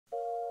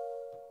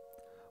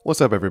What's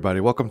up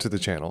everybody, welcome to the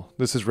channel.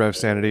 This is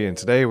Revsanity and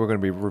today we're going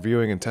to be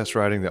reviewing and test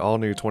riding the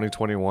all-new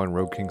 2021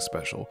 Road King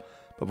Special.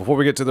 But before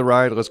we get to the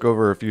ride, let's go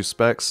over a few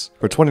specs.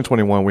 For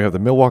 2021 we have the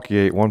Milwaukee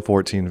 8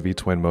 114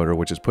 V-twin motor,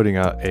 which is putting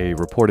out a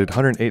reported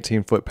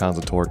 118 foot-pounds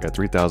of torque at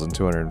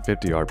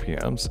 3,250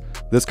 RPMs.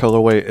 This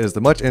colorway is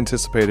the much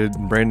anticipated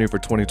and brand new for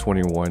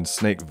 2021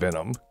 Snake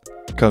Venom.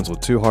 It comes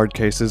with two hard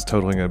cases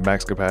totaling a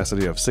max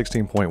capacity of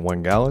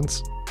 16.1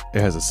 gallons.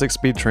 It has a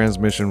 6-speed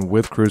transmission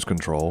with cruise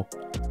control.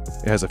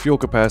 It has a fuel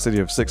capacity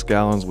of 6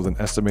 gallons with an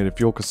estimated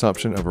fuel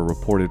consumption of a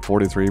reported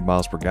 43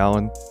 miles per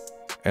gallon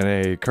and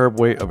a curb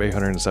weight of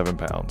 807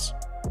 pounds.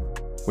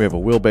 We have a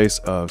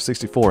wheelbase of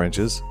 64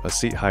 inches, a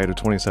seat height of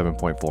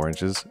 27.4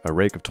 inches, a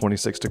rake of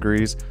 26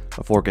 degrees,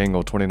 a fork angle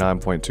of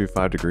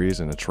 29.25 degrees,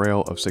 and a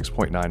trail of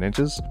 6.9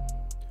 inches.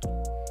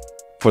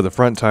 For the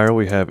front tire,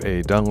 we have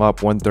a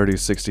Dunlop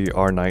 130/60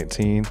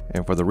 R19,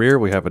 and for the rear,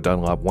 we have a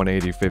Dunlop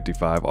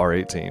 180/55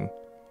 R18.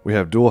 We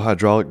have dual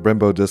hydraulic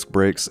Brembo disc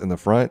brakes in the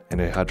front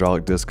and a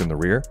hydraulic disc in the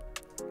rear.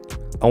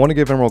 I want to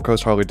give Emerald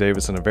Coast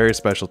Harley-Davidson a very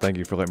special thank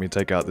you for letting me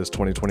take out this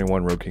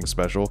 2021 Road King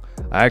Special.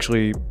 I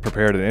actually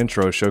prepared an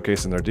intro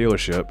showcasing their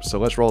dealership, so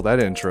let's roll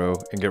that intro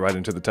and get right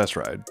into the test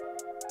ride.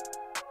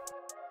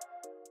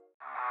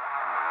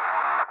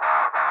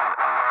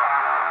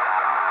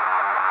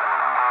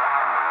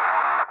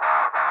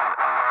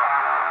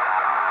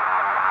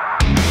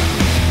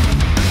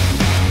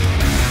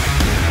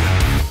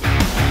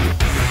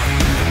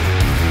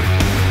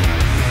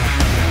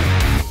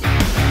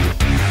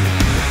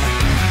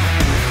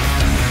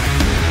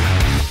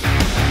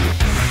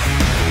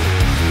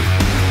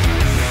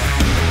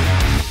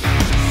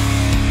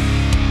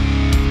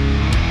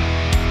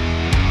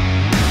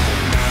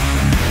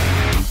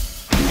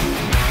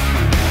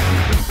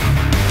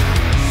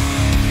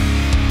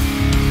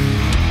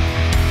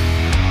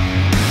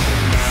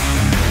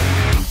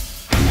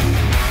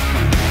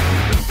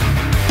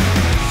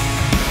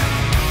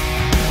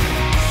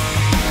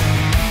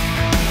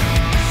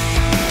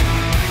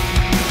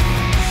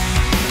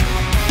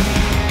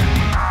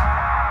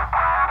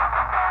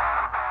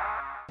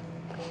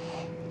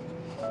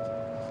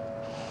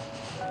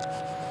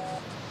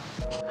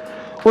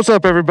 What's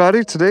up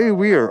everybody? Today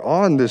we are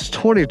on this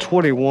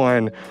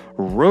 2021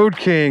 Road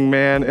King,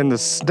 man, in the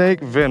Snake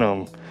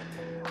Venom.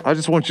 I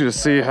just want you to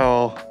see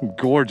how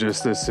gorgeous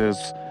this is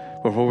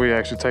before we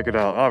actually take it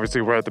out.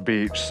 Obviously we're at the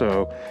beach,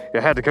 so I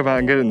had to come out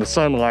and get it in the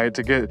sunlight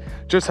to get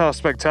just how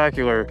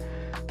spectacular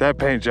that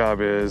paint job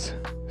is.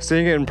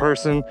 Seeing it in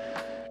person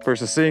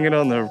versus seeing it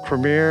on the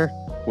premiere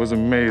was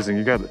amazing.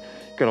 You got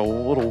a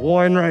little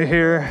one right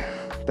here.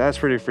 That's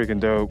pretty freaking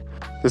dope.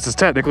 This is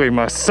technically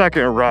my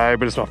second ride,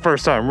 but it's my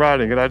first time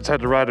riding it. I just had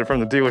to ride it from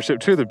the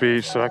dealership to the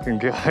beach so I can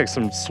get like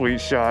some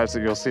sweet shots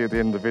that you'll see at the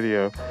end of the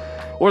video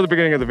or the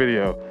beginning of the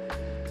video.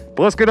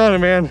 But let's get on it,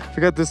 man.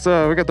 We got this,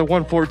 we got the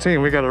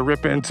 114 we got to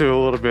rip into a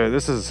little bit.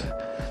 This is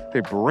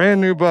a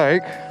brand new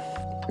bike.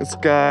 It's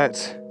got,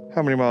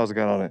 how many miles it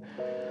got on it?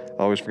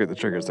 I always forget the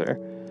triggers there.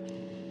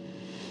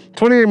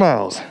 28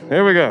 miles,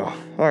 there we go.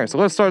 All right, so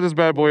let's start this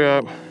bad boy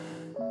up.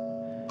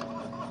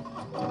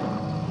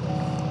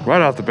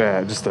 Right off the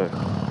bat, just that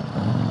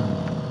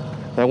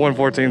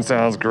 114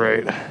 sounds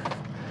great. Well,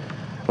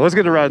 let's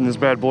get to riding this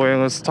bad boy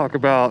and let's talk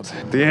about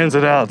the ins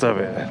and outs of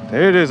it.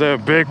 It is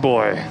a big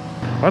boy.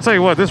 I'll tell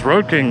you what, this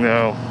Road King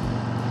though,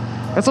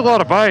 that's a lot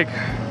of bike.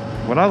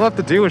 When I left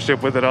the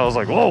dealership with it, I was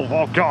like,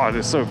 oh God,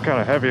 it's so kind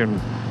of heavy and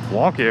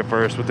wonky at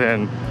first, but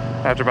then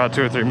after about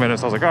 2 or 3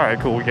 minutes, I was like, all right,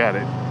 cool, we got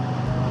it.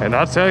 And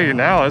I'll tell you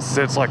now, it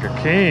sits like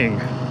a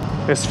king.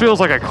 This feels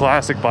like a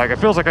classic bike. It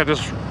feels like I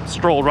just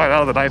strolled right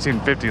out of the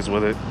 1950s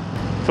with it.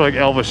 I feel like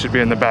Elvis should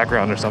be in the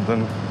background or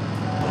something.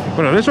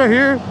 But no, this right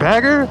here,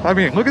 bagger, I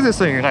mean, look at this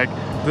thing, like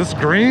this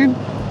green,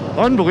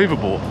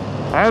 unbelievable.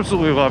 I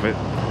absolutely love it.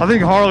 I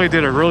think Harley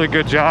did a really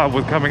good job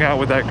with coming out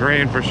with that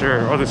green for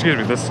sure. Or excuse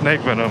me, the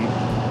Snake Venom.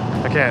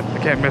 I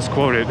can't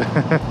misquote it.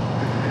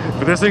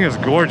 But this thing is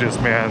gorgeous,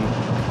 man.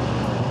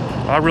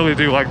 I really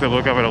do like the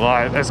look of it a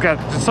lot. It's got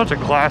just such a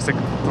classic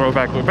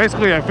throwback look.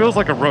 Basically, it feels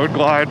like a road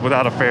glide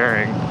without a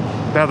fairing.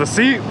 Now the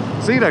seat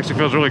actually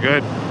feels really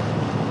good.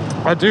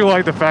 I do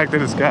like the fact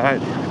that it's got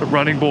the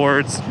running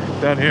boards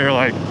down here.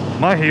 Like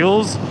my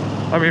heels,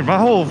 I mean, my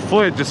whole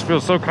foot just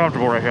feels so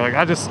comfortable right here. Like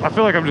I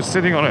feel like I'm just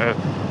sitting on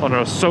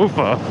a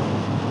sofa.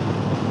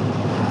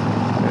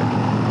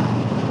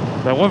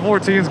 That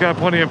 114's got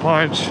plenty of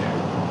punch,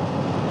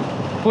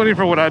 plenty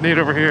for what I need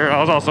over here.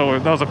 That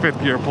was a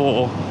 5th gear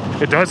pull.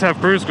 It does have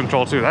cruise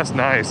control too, that's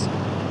nice.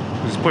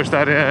 Just push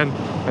that in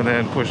and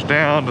then push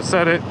down to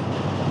set it,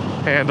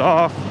 hand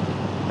off,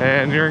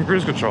 and you're in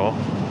cruise control.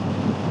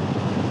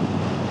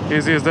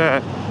 Easy as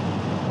that.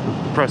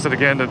 Press it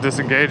again to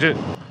disengage it.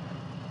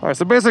 All right,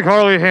 so basic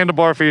Harley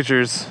handlebar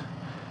features.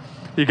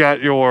 You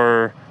got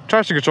your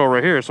traction control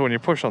right here, so when you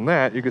push on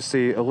that, you can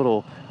see a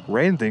little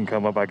rain thing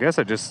come up. I guess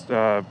it just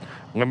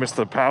limits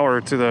the power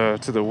to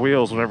the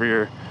wheels whenever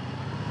you're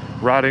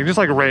riding, just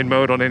like rain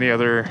mode on any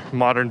other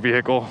modern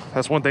vehicle.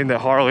 That's one thing that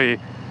Harley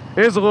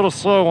is a little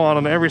slow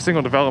on every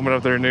single development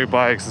of their new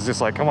bikes. It's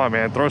just like, come on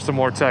man, throw some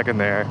more tech in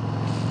there.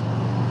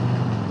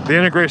 The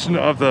integration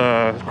of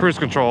the cruise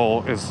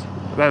control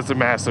that's a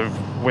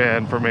massive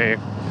win for me.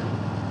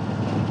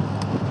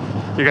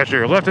 You got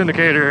your left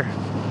indicator,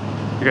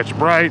 you got your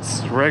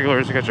brights,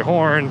 regulars, you got your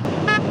horn.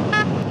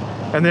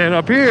 And then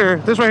up here,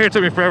 this right here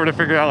took me forever to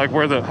figure out like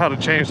how to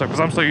change stuff, because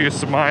I'm so used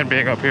to mine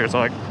being up here. So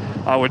like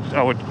I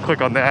would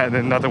click on that and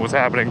then nothing was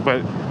happening.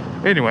 But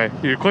anyway,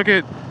 you click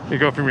it, you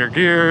go from your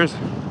gears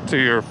to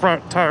your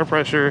front tire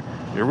pressure,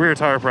 your rear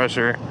tire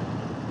pressure,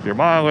 your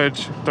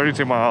mileage,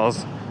 32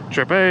 miles,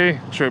 trip A,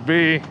 trip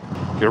B,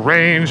 your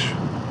range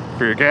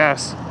for your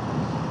gas,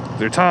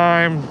 your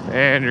time,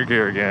 and your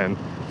gear again.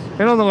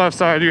 And on the left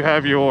side, you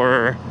have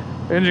your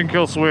engine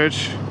kill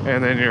switch,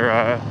 and then your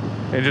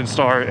engine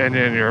start, and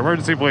then your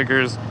emergency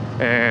blinkers,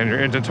 and your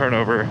engine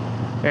turnover,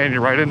 and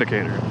your right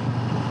indicator.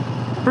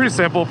 Pretty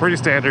simple, pretty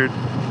standard.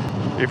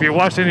 If you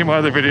watched any of my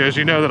other videos,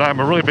 you know that I'm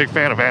a really big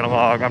fan of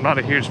analog. I'm not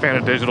a huge fan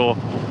of digital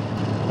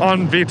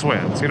on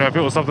V-twins. You know, if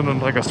it was something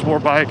like a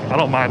sport bike, I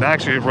don't mind. I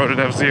actually rode an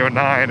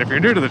FZ09. If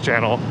you're new to the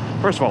channel,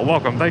 first of all,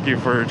 welcome. Thank you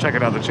for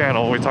checking out the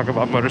channel. We talk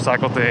about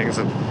motorcycle things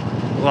and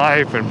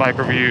life and bike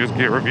reviews,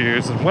 gear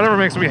reviews, and whatever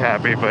makes me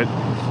happy. But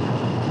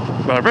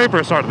when I very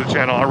first started the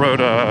channel, I rode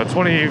a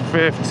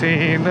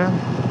 2015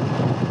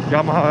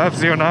 Yamaha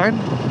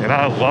FZ09, and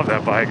I love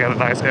that bike. It had a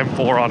nice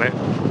M4 on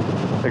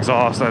it,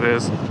 exhaust that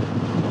is,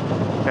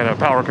 and a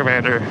power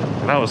commander,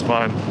 and that was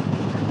fun.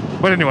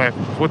 But anyway,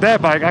 with that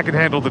bike, I can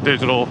handle the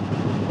digital.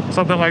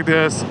 Something like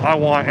this, I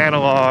want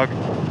analog.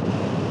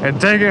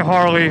 And dang it,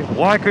 Harley,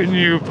 why couldn't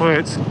you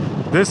put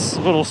this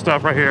little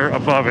stuff right here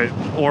above it,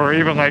 or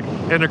even like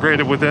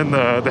integrated within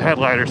the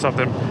headlight or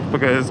something?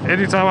 Because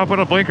anytime I put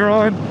a blinker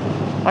on,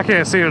 I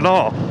can't see it at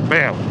all.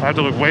 Bam, I have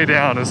to look way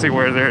down and see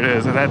where there it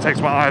is, and that takes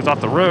my eyes off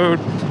the road.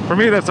 For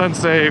me, that's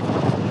unsafe.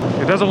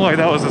 It doesn't look like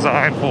that was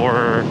designed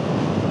for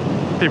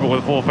people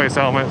with full face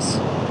helmets.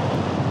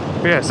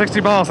 But yeah, 60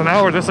 miles an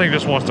hour, this thing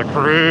just wants to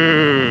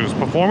cruise.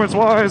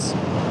 Performance-wise,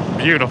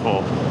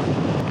 beautiful.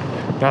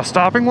 Now,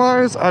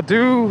 stopping-wise, I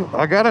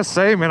gotta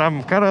say, man,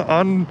 I'm kind of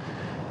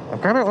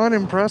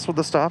unimpressed with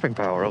the stopping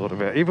power a little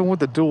bit. Even with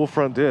the dual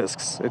front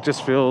discs, it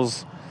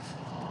feels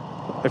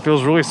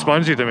really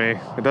spongy to me.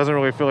 It doesn't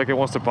really feel like it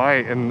wants to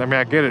bite. And I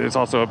mean, I get it, it's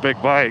also a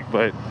big bike,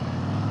 but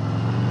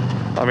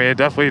I mean, it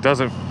definitely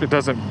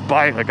doesn't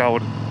bite like I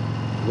would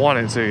want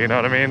it to, you know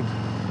what I mean?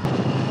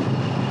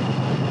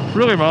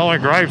 Really, my only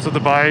gripes with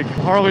the bike,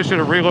 Harley should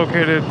have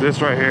relocated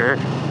this right here,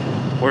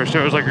 where it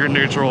shows like your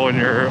neutral and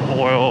your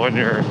oil and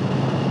your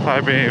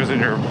high beams and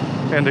your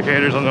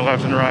indicators on the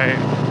left and right.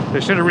 They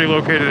should have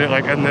relocated it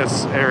like in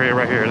this area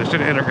right here. They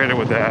should have integrated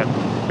with that,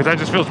 because that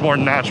just feels more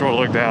natural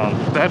to look down.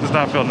 That does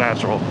not feel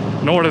natural,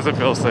 nor does it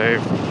feel safe.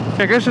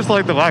 I guess just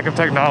like the lack of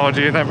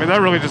technology, and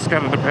that really just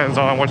kind of depends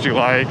on what you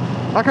like.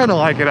 I kind of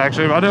like it,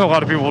 actually. I know a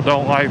lot of people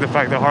don't like the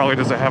fact that Harley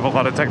doesn't have a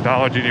lot of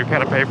technology and you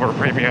kind of pay for a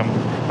premium.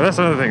 But that's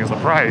another thing, is the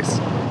price.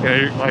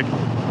 You know, like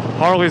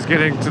Harley's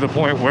getting to the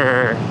point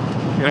where,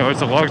 you know,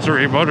 it's a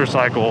luxury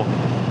motorcycle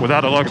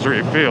without a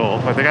luxury feel.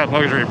 Like they got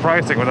luxury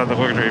pricing without the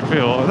luxury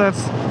feel. And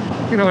that's,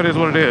 you know, it is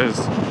what it is.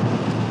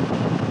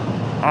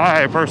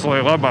 I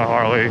personally love my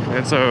Harley,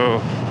 and so,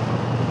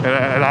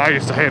 and I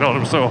used to hate on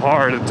him so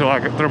hard until I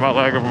threw my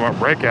leg over my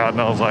Breakout,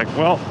 and I was like,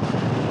 well,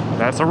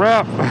 that's a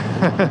wrap.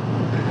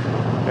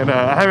 And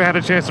I haven't had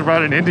a chance to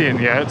ride an Indian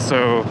yet,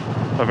 so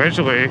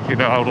eventually, you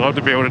know, I would love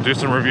to be able to do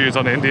some reviews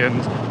on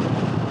Indians.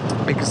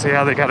 You can see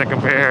how they kind of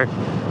compare.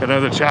 I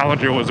know the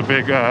Challenger was a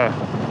big,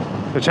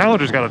 the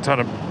Challenger's got a ton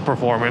of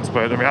performance,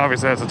 but I mean,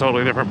 obviously that's a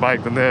totally different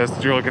bike than this.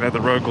 You're looking at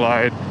the Road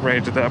Glide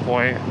range at that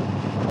point.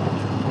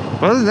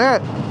 But other than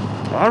that,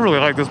 I really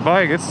like this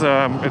bike. It's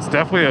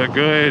definitely a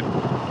good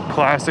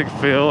classic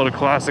feel, a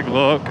classic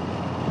look.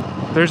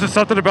 There's just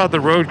something about the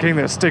Road King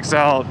that sticks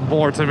out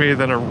more to me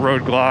than a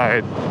Road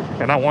Glide,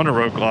 and I want a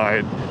Road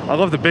Glide. I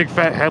love the big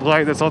fat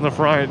headlight that's on the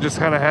front. It just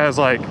kind of has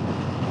like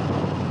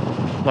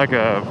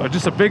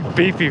just a big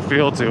beefy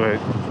feel to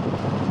it.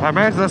 I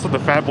imagine that's what the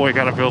Fat Boy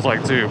kind of feels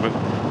like too, but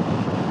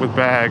with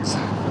bags.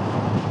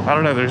 I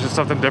don't know, there's just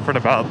something different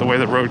about the way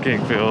the Road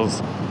King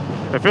feels.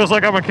 It feels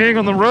like I'm a king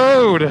on the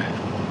road.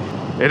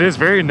 It is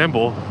very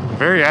nimble,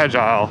 very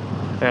agile,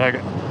 and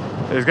like,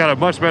 it's got a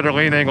much better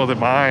lean angle than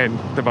my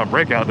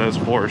Breakout does,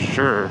 for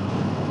sure.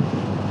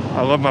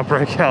 I love my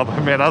Breakout,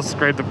 but man, I'll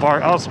scrape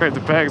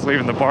the pegs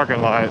leaving the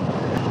parking lot.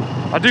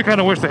 I do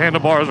kind of wish the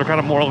handlebars were kind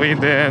of more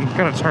leaned in,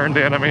 kind of turned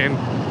in. I mean,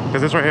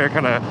 because this right here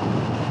kind of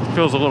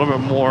feels a little bit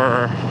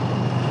more,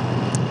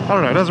 I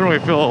don't know, it doesn't really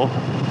feel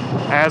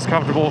as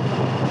comfortable.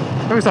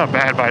 Maybe it's not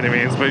bad by any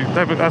means, but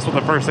that's what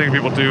the first thing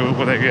people do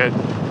when they get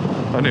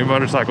a new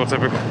motorcycle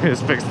typically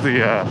is fix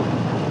the,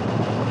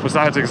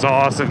 besides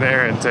exhaust and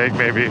air intake,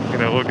 maybe, you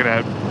know, looking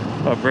at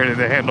upgrading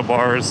the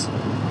handlebars.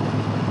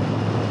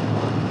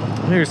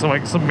 Maybe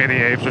some mini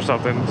apes or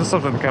something, just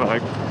something to kind of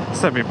like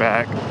set me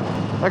back.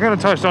 I kind of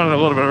touched on it a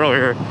little bit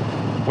earlier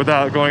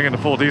without going into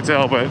full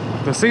detail, but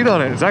the seat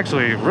on it is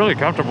actually really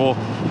comfortable.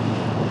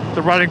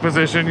 The riding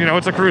position, you know,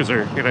 it's a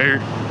cruiser. You know,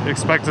 you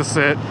expect to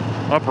sit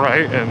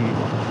upright and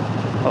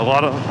a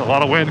lot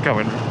of wind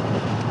coming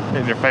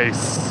in your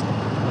face.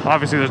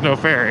 Obviously, there's no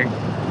fairing,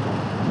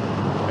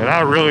 And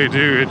I really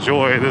do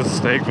enjoy this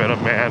snake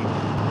venom, man.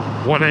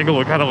 One angle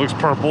it kind of looks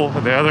purple,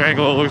 and the other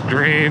angle it looks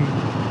green.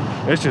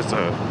 It's just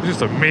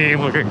a mean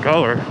looking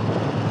color.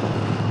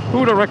 Who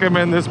would I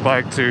recommend this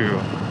bike to?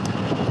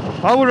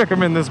 I would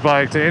recommend this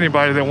bike to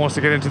anybody that wants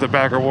to get into the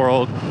backer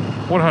world,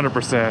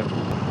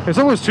 100%. It's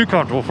almost too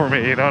comfortable for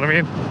me, you know what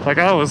I mean? Like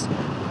I was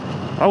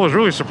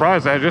really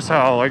surprised at just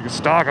how like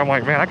stock. I'm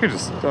like, man, I feel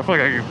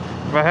like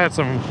if I had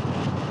some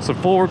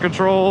forward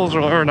controls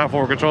or not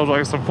forward controls,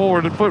 like some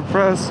forward foot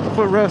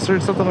rest or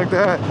something like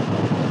that.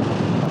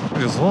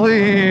 Just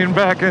lean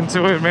back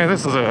into it, man.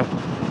 This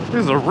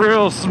is a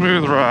real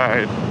smooth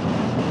ride.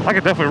 I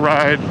could definitely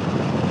ride,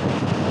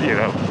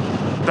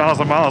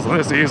 1,000 miles on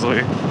this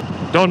easily.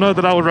 Don't know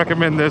that I would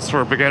recommend this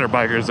for beginner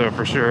bikers though,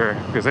 for sure,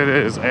 because it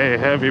is a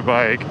heavy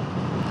bike.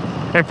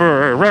 And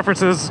for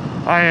references,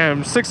 I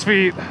am 6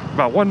 feet,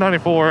 about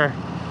 194,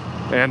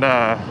 and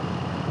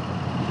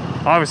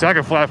obviously I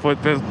can flat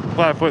foot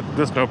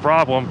this no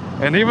problem.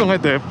 And even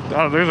like these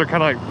are kind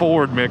of like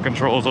forward mid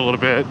controls a little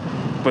bit,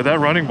 but these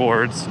running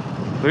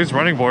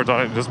boards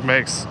on it just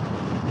makes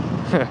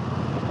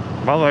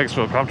my legs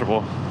feel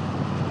comfortable.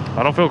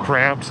 I don't feel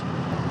cramped.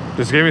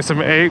 Just give me some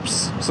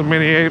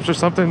mini apes or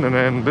something, and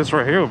then this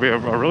right here will be a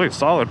really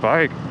solid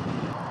bike.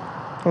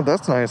 Oh,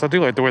 that's nice. I do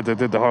like the way they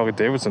did the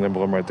Harley-Davidson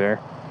emblem right there.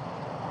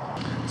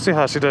 See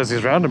how she does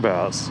these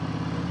roundabouts.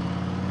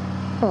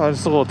 Oh,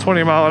 just a little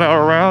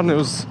 20-mile-an-hour round. It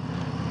was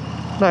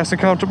nice and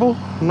comfortable,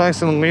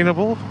 nice and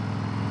leanable.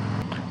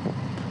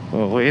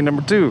 Oh, lane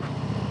number 2.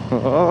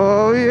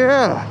 Oh,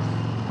 yeah.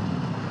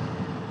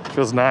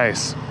 Feels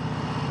nice.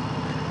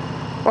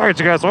 All right,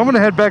 you guys, so I'm going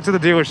to head back to the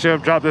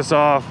dealership, drop this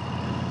off,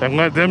 and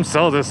let them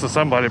sell this to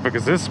somebody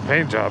because this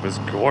paint job is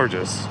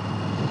gorgeous.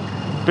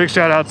 Big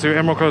shout out to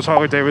Emerald Coast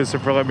Harley-Davidson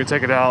for letting me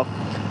take it out.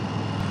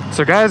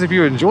 So guys, if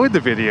you enjoyed the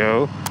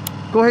video,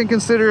 go ahead and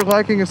consider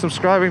liking and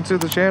subscribing to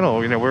the channel.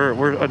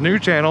 We're a new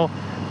channel.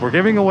 We're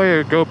giving away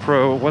a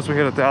GoPro once we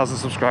hit 1,000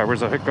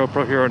 subscribers. A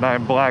GoPro Hero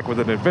 9 Black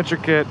with an adventure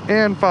kit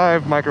and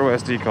 5 micro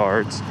SD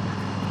cards,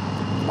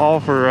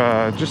 all for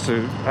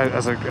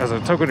as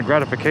a token of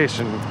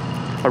gratification.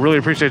 I really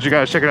appreciate you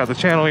guys checking out the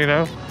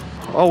channel.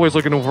 Always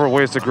looking for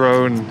ways to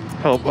grow and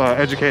help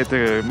educate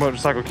the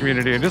motorcycle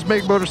community and just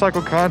make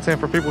motorcycle content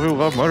for people who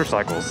love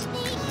motorcycles.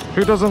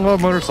 Who doesn't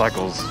love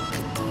motorcycles?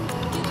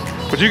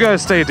 But you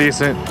guys stay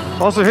decent.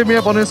 Also, hit me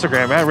up on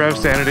Instagram at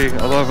Revsanity.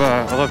 I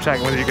love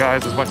chatting with you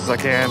guys as much as I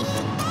can,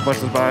 as much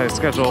as my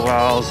schedule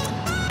allows.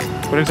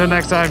 But until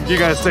next time, you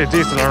guys stay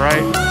decent, all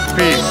right?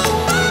 Peace.